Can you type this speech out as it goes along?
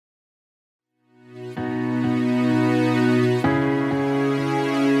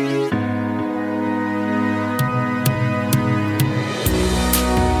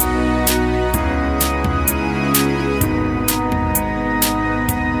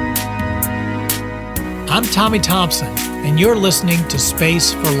I'm Tommy Thompson, and you're listening to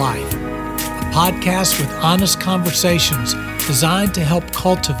Space for Life, a podcast with honest conversations designed to help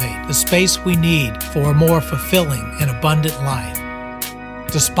cultivate the space we need for a more fulfilling and abundant life.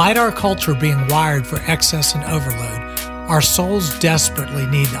 Despite our culture being wired for excess and overload, our souls desperately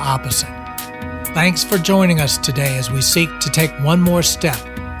need the opposite. Thanks for joining us today as we seek to take one more step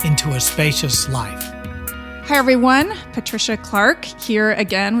into a spacious life. Hi, everyone. Patricia Clark here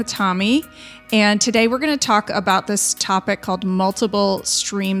again with Tommy. And today we're going to talk about this topic called multiple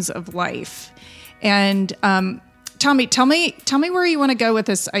streams of life. And Tommy, tell me where you want to go with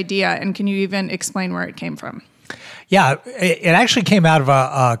this idea, and can you even explain where it came from? Yeah, it actually came out of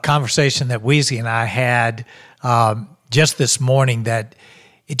a conversation that Wheezy and I had just this morning that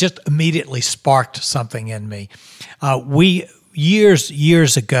it just immediately sparked something in me.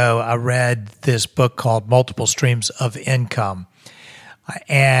 Years ago, I read this book called Multiple Streams of Income.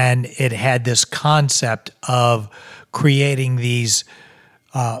 And it had this concept of creating these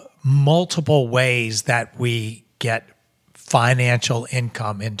multiple ways that we get financial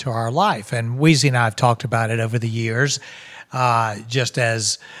income into our life. And Wheezy and I have talked about it over the years, just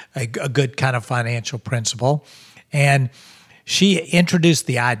as a good kind of financial principle. And she introduced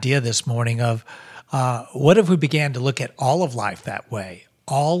the idea this morning of what if we began to look at all of life that way,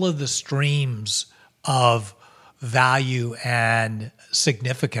 all of the streams of value and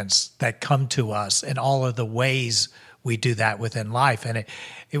significance that come to us and all of the ways we do that within life. And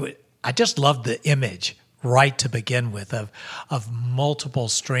I just loved the image right to begin with of multiple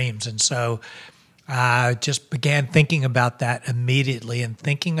streams. And so I just began thinking about that immediately and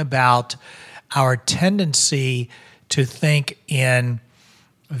thinking about our tendency to think in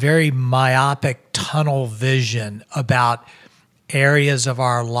very myopic tunnel vision about areas of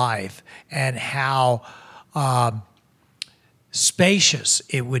our life and how spacious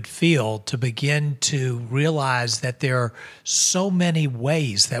it would feel to begin to realize that there are so many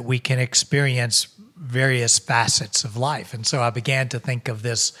ways that we can experience various facets of life. And so I began to think of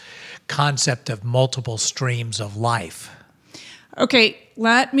this concept of multiple streams of life. Okay,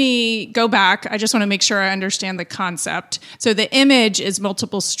 let me go back. I just want to make sure I understand the concept. So the image is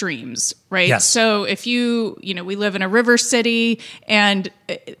multiple streams, right? Yes. So if we live in a river city, and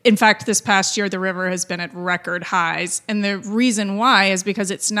in fact, this past year, the river has been at record highs. And the reason why is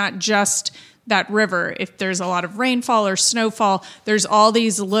because it's not just that river. If there's a lot of rainfall or snowfall, there's all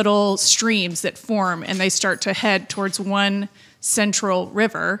these little streams that form, and they start to head towards one central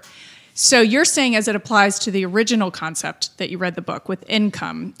river. So you're saying, as it applies to the original concept that you read the book with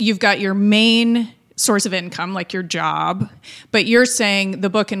income, you've got your main source of income, like your job, but you're saying the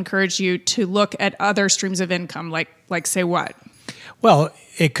book encouraged you to look at other streams of income, like say what? Well,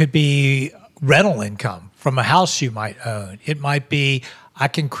 it could be rental income from a house you might own. It might be I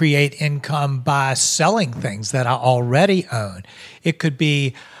can create income by selling things that I already own. It could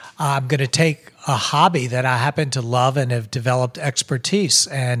be I'm going to take a hobby that I happen to love and have developed expertise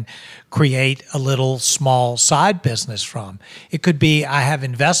and create a little small side business from. It could be I have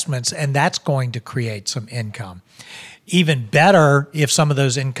investments and that's going to create some income. Even better, if some of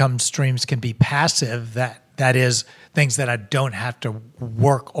those income streams can be passive, that is things that I don't have to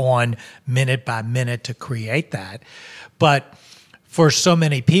work on minute by minute to create that. But for so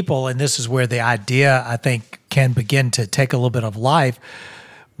many people, and this is where the idea I think can begin to take a little bit of life,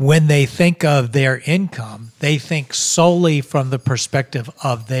 when they think of their income, they think solely from the perspective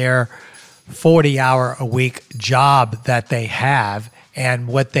of their 40-hour-a-week job that they have and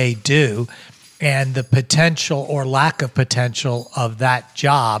what they do and the potential or lack of potential of that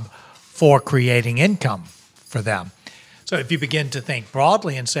job for creating income for them. So if you begin to think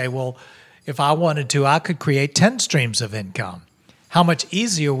broadly and say, well, if I wanted to, I could create 10 streams of income. How much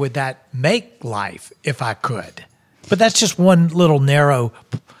easier would that make life if I could? But that's just one little narrow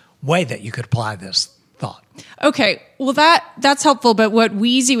way that you could apply this thought. Okay, well that's helpful, but what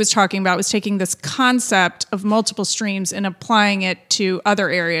Wheezy was talking about was taking this concept of multiple streams and applying it to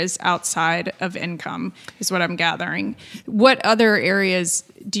other areas outside of income, is what I'm gathering. What other areas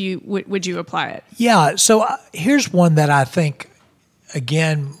would you apply it? Yeah, so here's one that I think,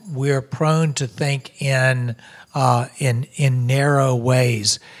 again, we're prone to think in narrow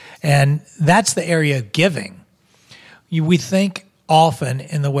ways, and that's the area of giving. We think often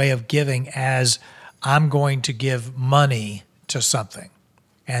in the way of giving as I'm going to give money to something.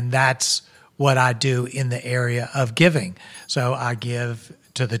 And that's what I do in the area of giving. So I give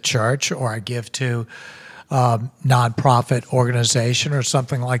to the church or I give to nonprofit organization or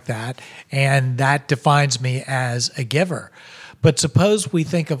something like that. And that defines me as a giver. But suppose we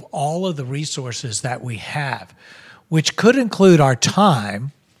think of all of the resources that we have, which could include our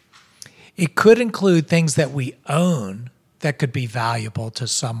time. It could include things that we own that could be valuable to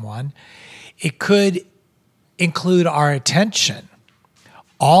someone. It could include our attention,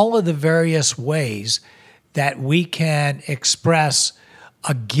 all of the various ways that we can express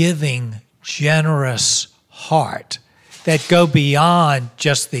a giving, generous heart that go beyond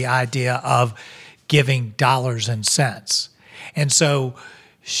just the idea of giving dollars and cents. And so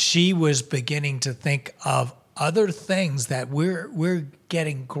she was beginning to think of other things that we're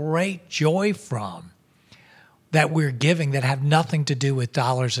getting great joy from, that we're giving, that have nothing to do with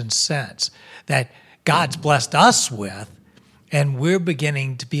dollars and cents, that God's blessed us with, and we're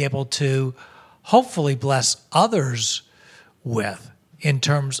beginning to be able to hopefully bless others with in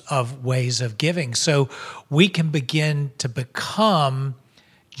terms of ways of giving. So we can begin to become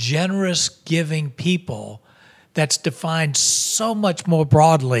generous, giving people that's defined so much more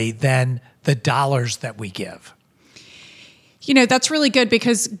broadly than the dollars that we give. You know, that's really good,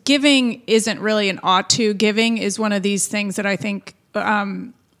 because giving isn't really an ought to. Giving is one of these things that I think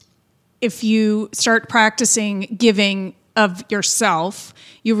if you start practicing giving of yourself,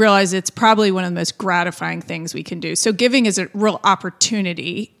 you realize it's probably one of the most gratifying things we can do. So giving is a real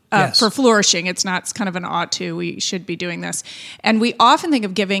opportunity for flourishing. It's kind of an ought to. We should be doing this. And we often think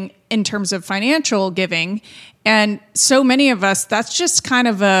of giving in terms of financial giving. And so many of us, that's just kind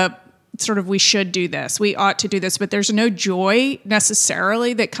of a sort of, we should do this, we ought to do this, but there's no joy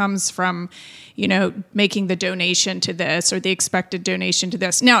necessarily that comes from, you know, making the donation to this or the expected donation to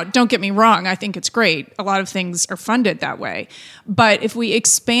this. Now, don't get me wrong, I think it's great. A lot of things are funded that way. But if we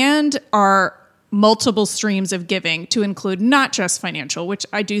expand our multiple streams of giving to include not just financial, which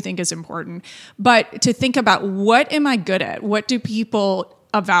I do think is important, but to think about, what am I good at? What do people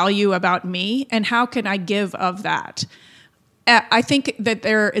value about me? And how can I give of that? I think that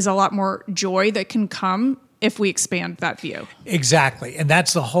there is a lot more joy that can come if we expand that view. Exactly. And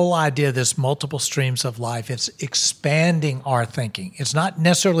that's the whole idea of this multiple streams of life. It's expanding our thinking. It's not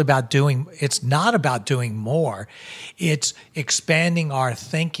necessarily about doing more. It's expanding our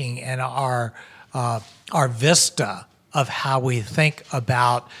thinking and our vista of how we think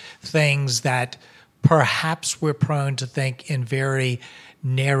about things that perhaps we're prone to think in very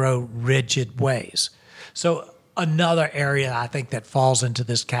narrow, rigid ways. So another area I think that falls into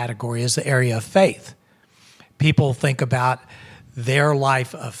this category is the area of faith. People think about their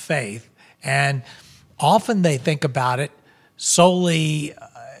life of faith, and often they think about it solely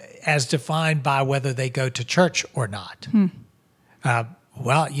as defined by whether they go to church or not.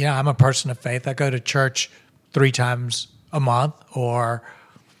 Well, you know, I'm a person of faith. I go to church 3 times a month, or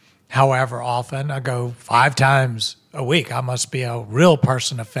however often. I go 5 times a week. I must be a real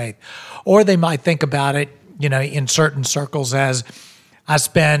person of faith. Or they might think about it, you know, in certain circles as, I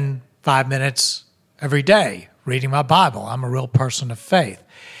spend 5 minutes every day reading my Bible. I'm a real person of faith.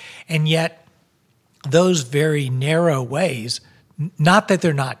 And yet, those very narrow ways, not that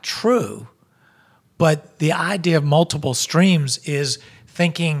they're not true, but the idea of multiple streams is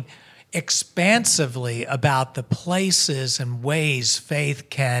thinking expansively about the places and ways faith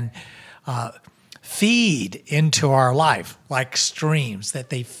can feed into our life, like streams, that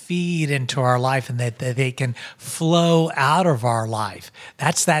they feed into our life and that they can flow out of our life.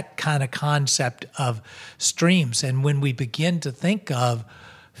 That's that kind of concept of streams. And when we begin to think of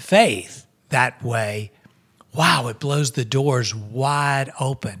faith that way, wow, it blows the doors wide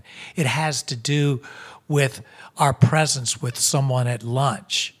open. It has to do with our presence with someone at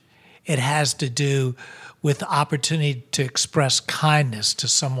lunch. It has to do with the opportunity to express kindness to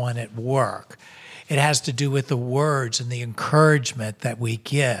someone at work. It has to do with the words and the encouragement that we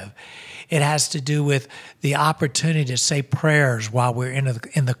give. It has to do with the opportunity to say prayers while we're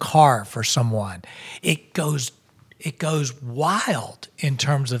in the car for someone. It goes wild in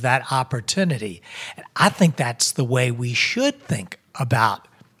terms of that opportunity. And I think that's the way we should think about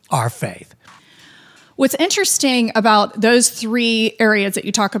our faith. What's interesting about those 3 areas that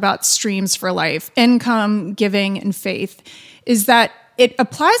you talk about, streams for life, income, giving, and faith, is that it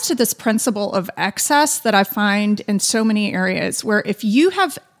applies to this principle of excess that I find in so many areas, where if you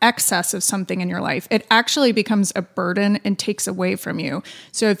have excess of something in your life, it actually becomes a burden and takes away from you.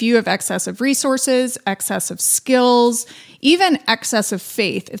 So if you have excess of resources, excess of skills, even excess of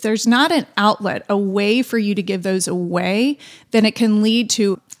faith, if there's not an outlet, a way for you to give those away, then it can lead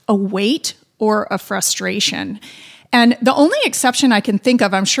to a weight or a frustration. And the only exception I can think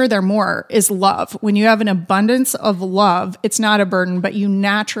of, I'm sure there are more, is love. When you have an abundance of love, it's not a burden, but you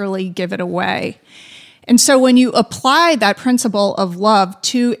naturally give it away. And so when you apply that principle of love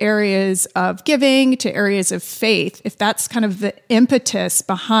to areas of giving, to areas of faith, if that's kind of the impetus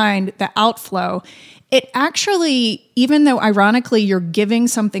behind the outflow, it actually, even though ironically you're giving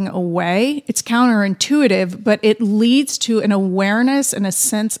something away, it's counterintuitive, but it leads to an awareness and a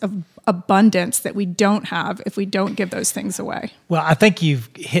sense of abundance that we don't have if we don't give those things away. Well, I think you've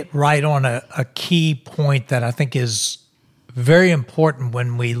hit right on a key point that I think is very important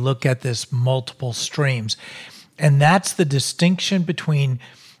when we look at this multiple streams. And that's the distinction between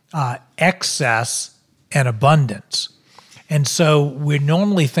excess and abundance. And so we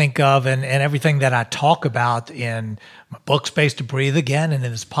normally think of, and everything that I talk about in my book, Space to Breathe Again, and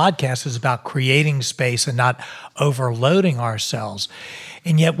in this podcast is about creating space and not overloading ourselves.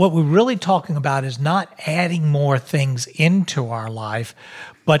 And yet what we're really talking about is not adding more things into our life,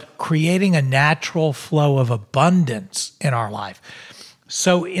 but creating a natural flow of abundance in our life.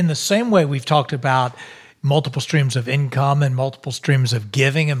 So in the same way we've talked about multiple streams of income and multiple streams of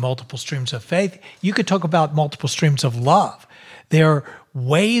giving and multiple streams of faith, you could talk about multiple streams of love. There are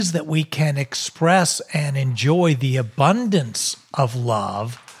ways that we can express and enjoy the abundance of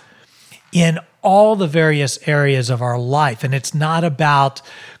love in all the various areas of our life. And it's not about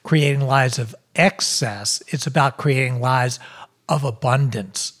creating lives of excess. It's about creating lives of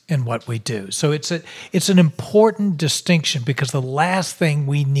abundance in what we do. So it's an important distinction, because the last thing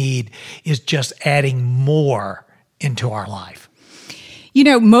we need is just adding more into our life. You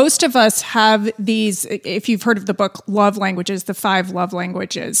know, most of us have these, if you've heard of the book Love Languages, the 5 love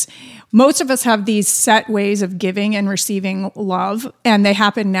languages, most of us have these set ways of giving and receiving love, and they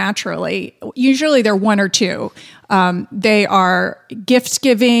happen naturally. Usually they're 1 or 2. They are gift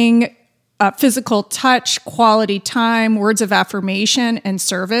giving, physical touch, quality time, words of affirmation, and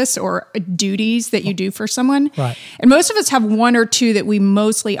service or duties that you do for someone. Right. And most of us have 1 or 2 that we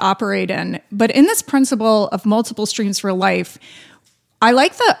mostly operate in. But in this principle of multiple streams for life, I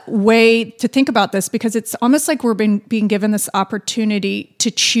like the way to think about this, because it's almost like we're being given this opportunity to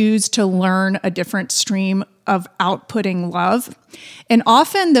choose to learn a different stream of outputting love. And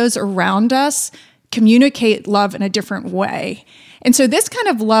often those around us communicate love in a different way. And so this kind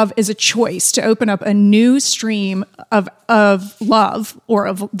of love is a choice to open up a new stream of love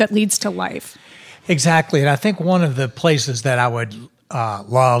that leads to life. Exactly. And I think one of the places that I would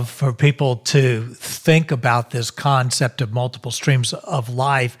love for people to think about this concept of multiple streams of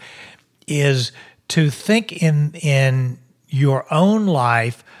life is to think in your own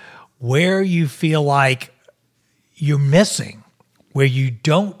life where you feel like you're missing, where you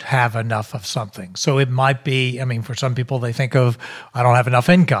don't have enough of something. So it might be, for some people, they think of, I don't have enough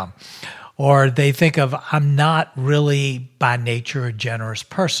income. Or they think of, I'm not really by nature a generous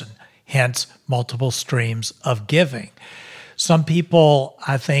person, hence multiple streams of giving. Some people,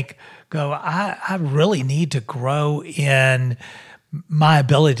 I think, go, I really need to grow in my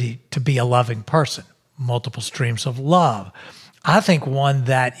ability to be a loving person, multiple streams of love. I think one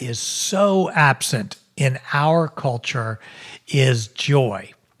that is so absent in our culture is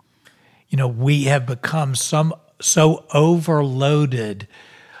joy. You know, we have become so overloaded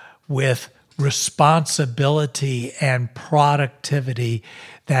with responsibility and productivity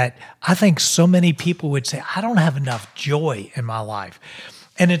that I think so many people would say, I don't have enough joy in my life.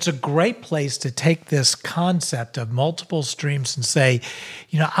 And it's a great place to take this concept of multiple streams and say,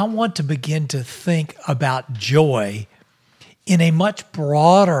 I want to begin to think about joy in a much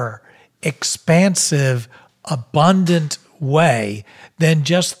broader, expansive, abundant way than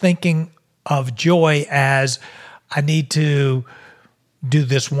just thinking of joy as I need to do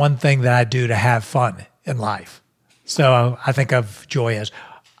this one thing that I do to have fun in life. So I think of joy as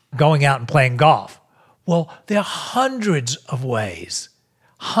going out and playing golf. Well, there are hundreds of ways,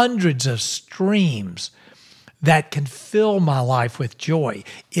 hundreds of streams that can fill my life with joy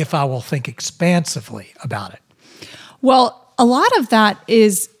if I will think expansively about it. Well, a lot of that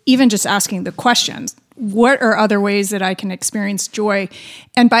is even just asking the questions. What are other ways that I can experience joy?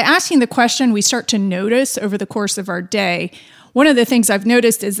 And by asking the question, we start to notice over the course of our day. One of the things I've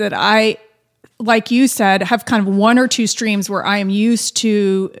noticed is that I, like you said, have kind of 1 or 2 streams where I am used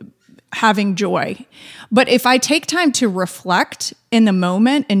to having joy. But if I take time to reflect in the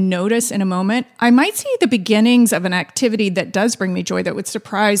moment and notice in a moment, I might see the beginnings of an activity that does bring me joy that would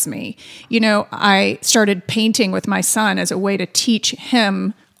surprise me. I started painting with my son as a way to teach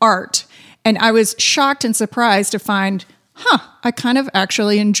him art. And I was shocked and surprised to find, I kind of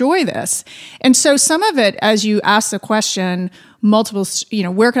actually enjoy this. And so some of it, as you ask the question,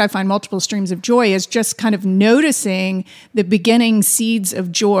 where could I find multiple streams of joy, is just kind of noticing the beginning seeds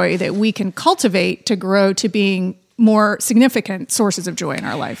of joy that we can cultivate to grow to being more significant sources of joy in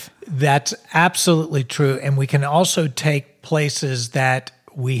our life. That's absolutely true. And we can also take places that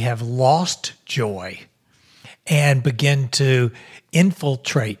we have lost joy and begin to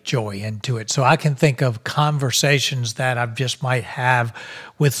infiltrate joy into it. So I can think of conversations that I just might have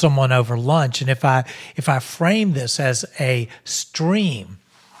with someone over lunch. And if I frame this as a stream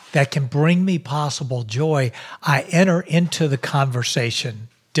that can bring me possible joy, I enter into the conversation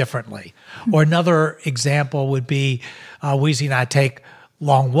differently. Or another example would be Weezy and I take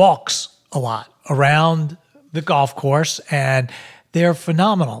long walks a lot around the golf course, and they're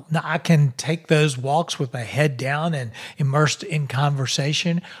phenomenal. Now, I can take those walks with my head down and immersed in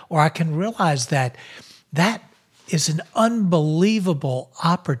conversation, or I can realize that that is an unbelievable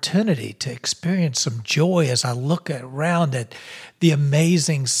opportunity to experience some joy as I look around at the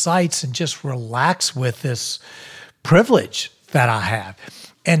amazing sights and just relax with this privilege that I have.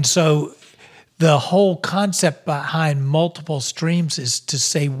 And so the whole concept behind multiple streams is to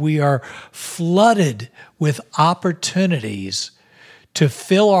say we are flooded with opportunities to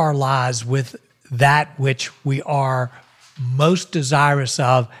fill our lives with that which we are most desirous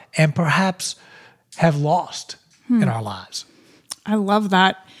of and perhaps have lost in our lives. I love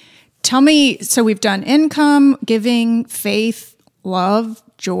that. Tell me, so we've done income, giving, faith, love,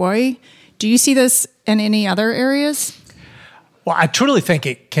 joy. Do you see this in any other areas? Well, I truly think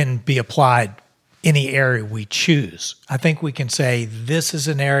it can be applied any area we choose. I think we can say this is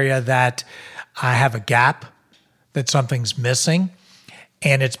an area that I have a gap, that something's missing,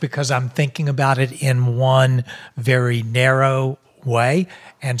 and it's because I'm thinking about it in one very narrow way.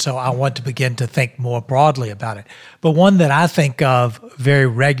 And so I want to begin to think more broadly about it. But one that I think of very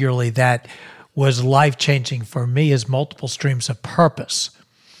regularly that was life-changing for me is multiple streams of purpose.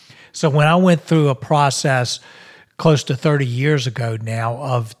 So when I went through a process close to 30 years ago now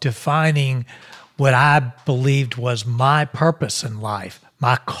of defining what I believed was my purpose in life,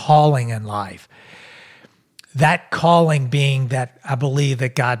 my calling in life, that calling being that I believe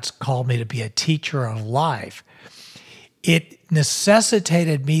that God's called me to be a teacher of life, it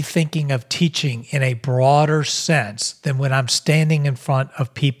necessitated me thinking of teaching in a broader sense than when I'm standing in front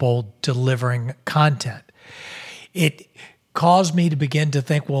of people delivering content. It caused me to begin to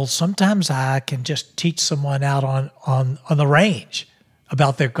think, well, sometimes I can just teach someone out on the range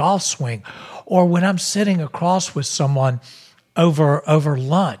about their golf swing. Or when I'm sitting across with someone over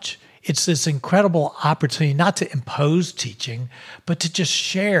lunch, it's this incredible opportunity not to impose teaching, but to just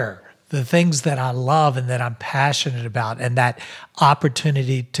share the things that I love and that I'm passionate about, and that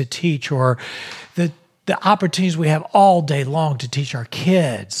opportunity to teach, or the opportunities we have all day long to teach our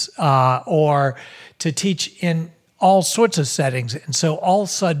kids, or to teach in all sorts of settings. And so all of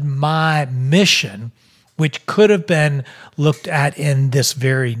a sudden my mission, which could have been looked at in this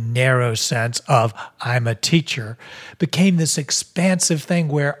very narrow sense of I'm a teacher, became this expansive thing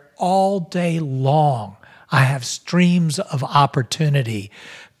where all day long I have streams of opportunity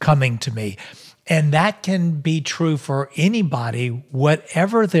coming to me. And that can be true for anybody,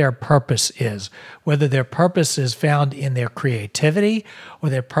 whatever their purpose is, whether their purpose is found in their creativity, or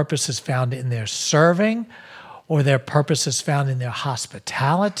their purpose is found in their serving, or their purpose is found in their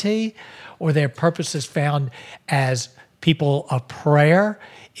hospitality, or their purpose is found as people of prayer.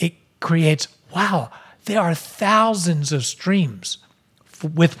 It creates, wow, there are thousands of streams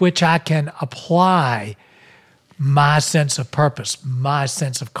with which I can apply my sense of purpose, my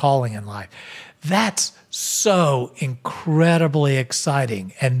sense of calling in life. That's so incredibly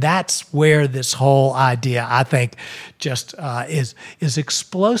exciting. And that's where this whole idea, I think, just is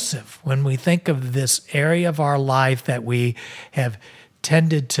explosive when we think of this area of our life that we have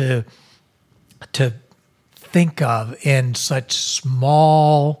tended to think of in such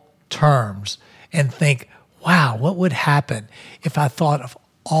small terms and think, wow, what would happen if I thought of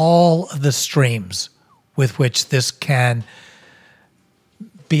all of the streams with which this can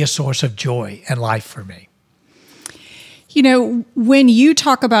be a source of joy and life for me? You know, when you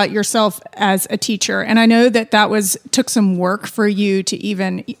talk about yourself as a teacher, and I know that took some work for you to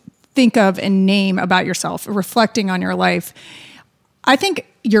even think of and name about yourself, reflecting on your life, I think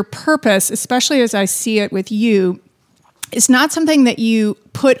your purpose, especially as I see it with you, is not something that you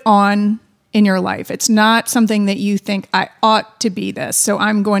put on in your life. It's not something that you think, I ought to be this, so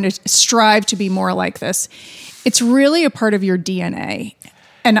I'm going to strive to be more like this. It's really a part of your DNA.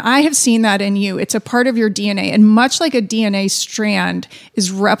 And I have seen that in you. It's a part of your DNA. And much like a DNA strand is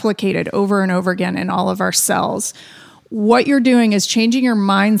replicated over and over again in all of our cells, what you're doing is changing your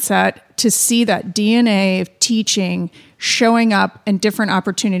mindset to see that DNA of teaching showing up in different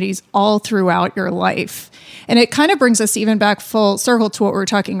opportunities all throughout your life. And it kind of brings us even back full circle to what we were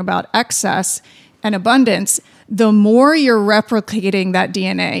talking about, excess and abundance. The more you're replicating that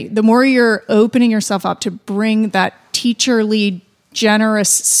DNA, the more you're opening yourself up to bring that teacher lead generous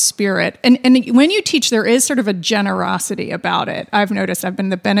spirit. And when you teach, there is sort of a generosity about it. I've noticed, I've been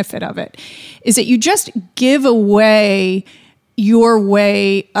the benefit of it, is that you just give away your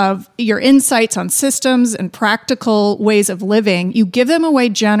way of your insights on systems and practical ways of living. You give them away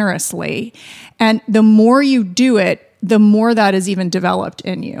generously. And the more you do it, the more that is even developed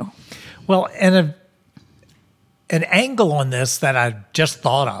in you. Well, and an angle on this that I just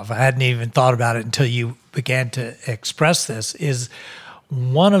thought of, I hadn't even thought about it until you began to express this, is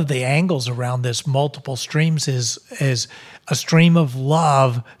one of the angles around this multiple streams is a stream of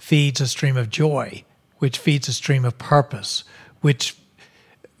love feeds a stream of joy, which feeds a stream of purpose, which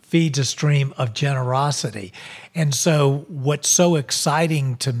feeds a stream of generosity. And so what's so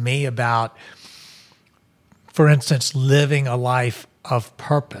exciting to me about, for instance, living a life of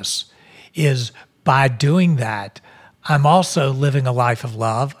purpose is by doing that, I'm also living a life of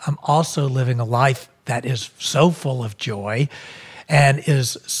love. I'm also living a life that is so full of joy and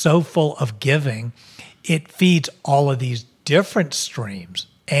is so full of giving. It feeds all of these different streams,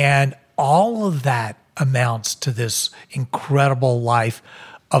 and all of that amounts to this incredible life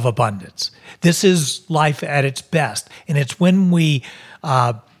of abundance. This is life at its best, and it's when we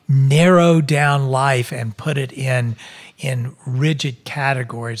narrow down life and put it in rigid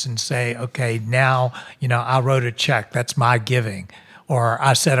categories and say, okay, now, I wrote a check, that's my giving, or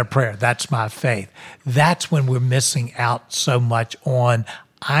I said a prayer, that's my faith. That's when we're missing out so much on,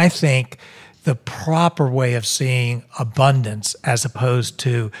 I think, the proper way of seeing abundance as opposed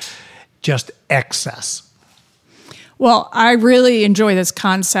to just excess. Well, I really enjoy this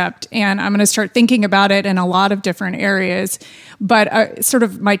concept, and I'm going to start thinking about it in a lot of different areas. But sort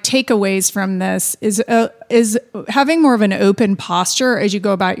of my takeaways from this is having more of an open posture as you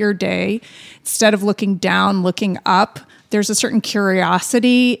go about your day. Instead of looking down, looking up, there's a certain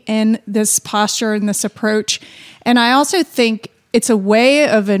curiosity in this posture and this approach. And I also think it's a way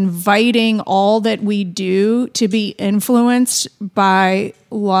of inviting all that we do to be influenced by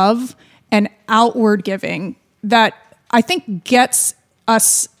love and outward giving that I think gets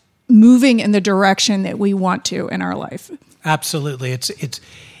us moving in the direction that we want to in our life. Absolutely.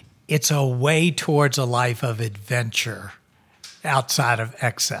 It's a way towards a life of adventure outside of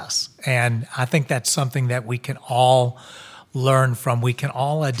excess. And I think that's something that we can all learn from. We can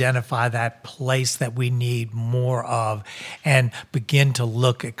all identify that place that we need more of and begin to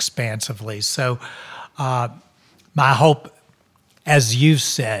look expansively. So my hope, as you've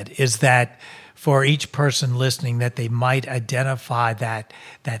said, is that for each person listening, that they might identify that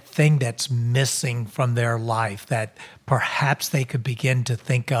thing that's missing from their life, that perhaps they could begin to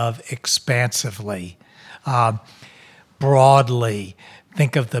think of expansively, broadly,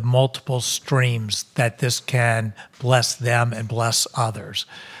 think of the multiple streams that this can bless them and bless others.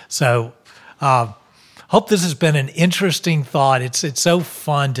 So hope this has been an interesting thought. It's so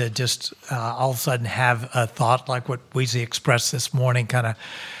fun to just all of a sudden have a thought like what Weezy expressed this morning kind of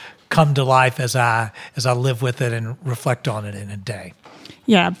come to life as I live with it and reflect on it in a day.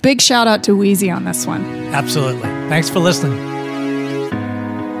 Yeah, big shout out to Weezy on this one. Absolutely. Thanks for listening.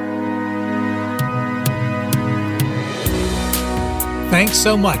 Thanks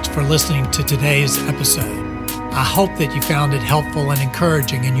so much for listening to today's episode. I hope that you found it helpful and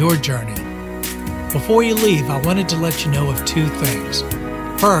encouraging in your journey. Before you leave, I wanted to let you know of two things.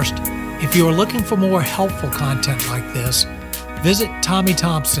 First, if you are looking for more helpful content like this, visit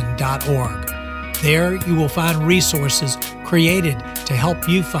TommyThompson.org. There you will find resources created to help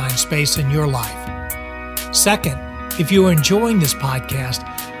you find space in your life. Second, if you are enjoying this podcast,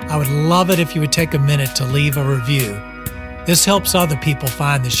 I would love it if you would take a minute to leave a review. This helps other people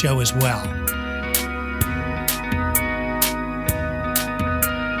find the show as well.